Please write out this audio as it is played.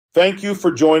Thank you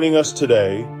for joining us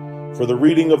today for the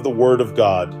reading of the Word of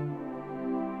God.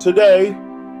 Today,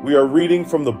 we are reading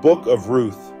from the book of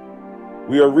Ruth.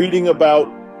 We are reading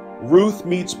about Ruth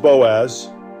meets Boaz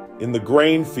in the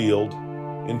grain field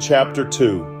in chapter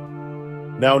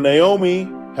 2. Now Naomi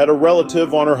had a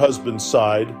relative on her husband's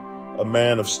side, a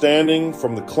man of standing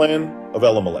from the clan of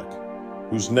Elimelech,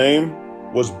 whose name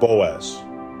was Boaz.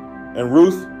 And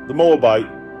Ruth the Moabite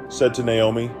said to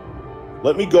Naomi,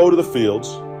 "Let me go to the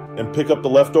fields and pick up the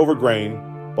leftover grain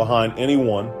behind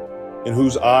anyone in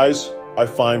whose eyes I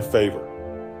find favor."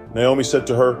 Naomi said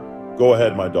to her, "Go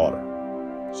ahead, my daughter."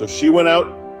 So she went out,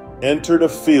 entered a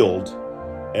field,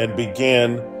 and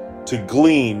began to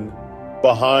glean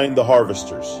behind the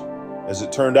harvesters. As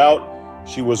it turned out,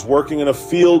 she was working in a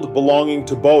field belonging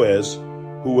to Boaz,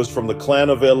 who was from the clan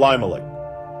of Elimelech.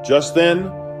 Just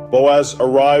then, Boaz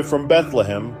arrived from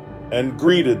Bethlehem and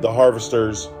greeted the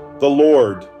harvesters. "The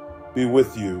Lord be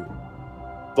with you."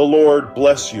 "The Lord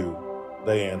bless you,"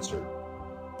 they answered.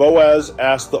 Boaz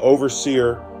asked the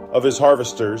overseer of his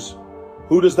harvesters,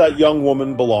 "Who does that young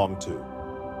woman belong to?"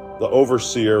 The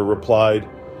overseer replied,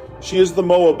 "She is the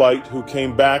Moabite who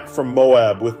came back from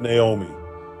Moab with Naomi."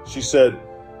 She said,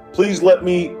 "Please let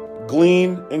me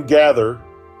glean and gather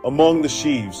among the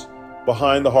sheaves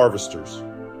behind the harvesters."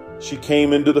 She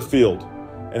came into the field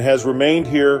and has remained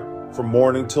here from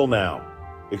morning till now,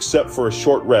 except for a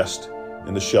short rest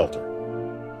in the shelter.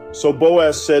 So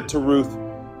Boaz said to Ruth,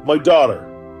 "My daughter,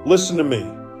 listen to me.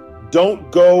 Don't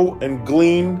go and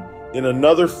glean in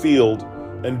another field,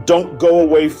 and don't go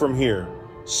away from here.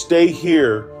 Stay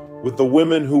here with the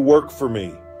women who work for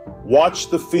me. Watch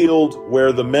the field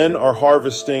where the men are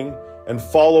harvesting and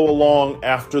follow along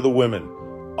after the women.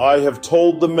 I have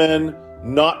told the men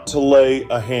not to lay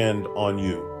a hand on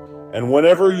you. And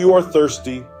whenever you are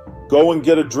thirsty, go and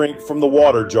get a drink from the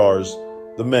water jars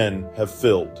the men have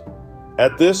filled."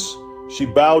 At this, she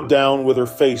bowed down with her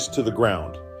face to the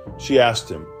ground. She asked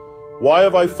him, "Why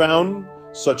have I found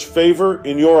such favor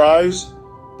in your eyes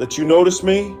that you notice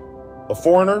me, a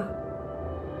foreigner?"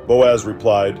 Boaz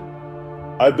replied,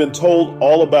 "I've been told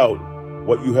all about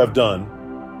what you have done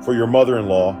for your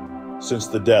mother-in-law since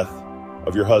the death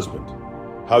of your husband,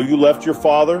 how you left your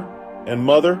father and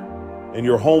mother and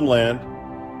your homeland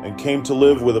and came to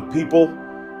live with a people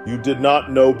you did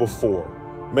not know before.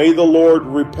 May the Lord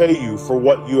repay you for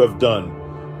what you have done.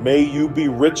 May you be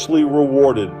richly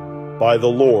rewarded by the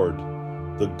Lord,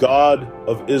 the God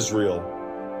of Israel,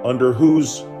 under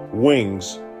whose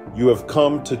wings you have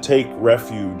come to take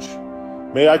refuge.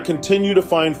 May I continue to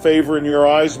find favor in your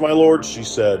eyes, my Lord," she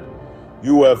said.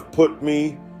 "You have put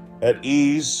me at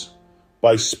ease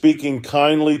by speaking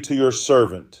kindly to your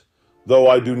servant, though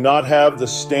I do not have the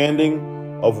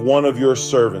standing of one of your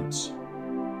servants."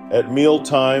 At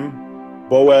mealtime,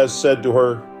 Boaz said to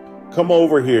her, "Come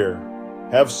over here,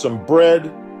 have some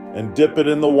bread and dip it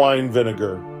in the wine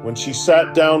vinegar." When she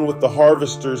sat down with the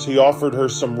harvesters, he offered her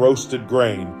some roasted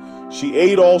grain. She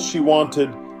ate all she wanted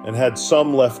and had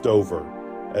some left over.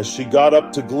 As she got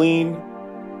up to glean,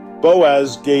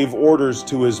 Boaz gave orders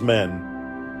to his men,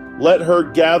 "Let her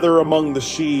gather among the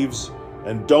sheaves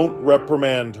and don't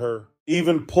reprimand her.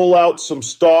 Even pull out some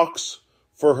stalks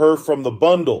for her from the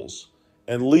bundles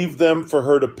and leave them for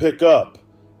her to pick up,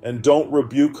 and don't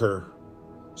rebuke her."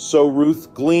 So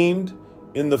Ruth gleaned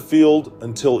in the field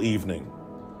until evening.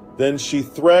 Then she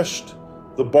threshed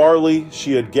the barley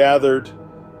she had gathered,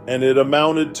 and it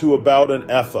amounted to about an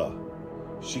ephah.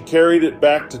 She carried it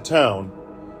back to town,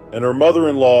 and her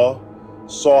mother-in-law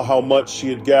saw how much she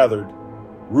had gathered.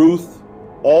 Ruth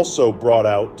also brought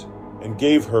out and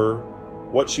gave her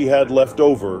what she had left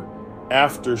over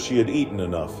after she had eaten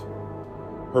enough.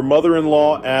 Her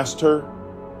mother-in-law asked her,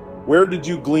 "Where did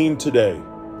you glean today?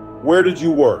 Where did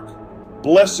you work?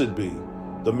 Blessed be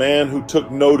the man who took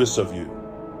notice of you."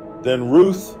 Then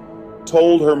Ruth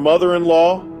told her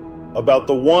mother-in-law about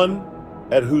the one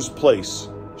at whose place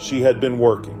she had been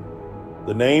working.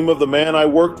 "The name of the man I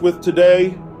worked with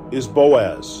today is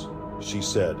Boaz," she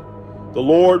said. "The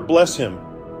Lord bless him,"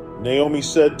 Naomi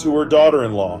said to her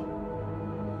daughter-in-law.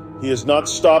 "He has not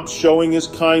stopped showing his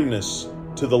kindness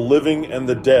to the living and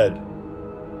the dead."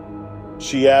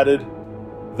 She added,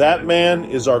 "That man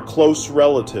is our close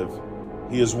relative.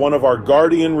 He is one of our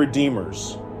guardian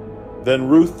redeemers." Then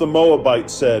Ruth the Moabite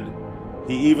said,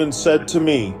 "He even said to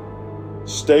me,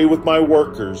 'Stay with my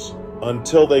workers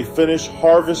until they finish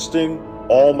harvesting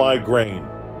all my grain.'"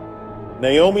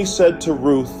 Naomi said to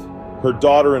Ruth, her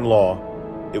daughter-in-law,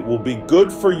 "It will be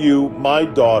good for you, my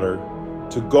daughter,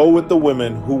 to go with the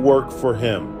women who work for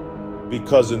him,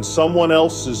 because in someone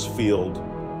else's field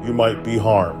you might be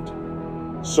harmed."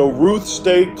 So Ruth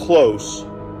stayed close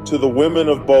to the women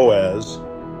of Boaz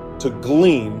to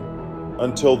glean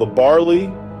until the barley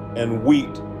and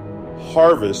wheat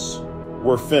harvests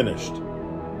were finished,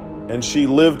 and she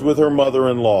lived with her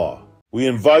mother-in-law. We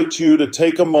invite you to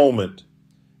take a moment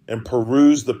and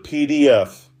peruse the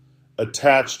PDF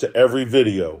attached to every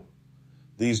video.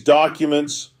 These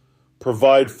documents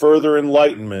provide further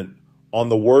enlightenment on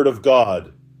the Word of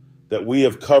God that we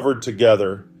have covered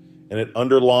together, and it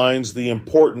underlines the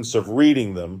importance of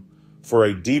reading them for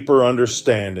a deeper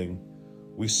understanding.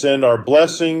 We send our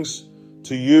blessings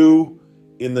to you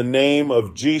in the name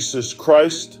of Jesus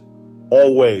Christ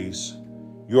always.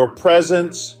 Your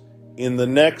presence in the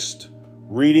next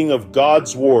reading of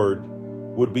God's Word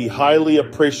would be highly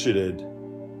appreciated.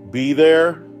 Be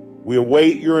there. We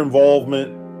await your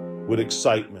involvement with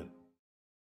excitement.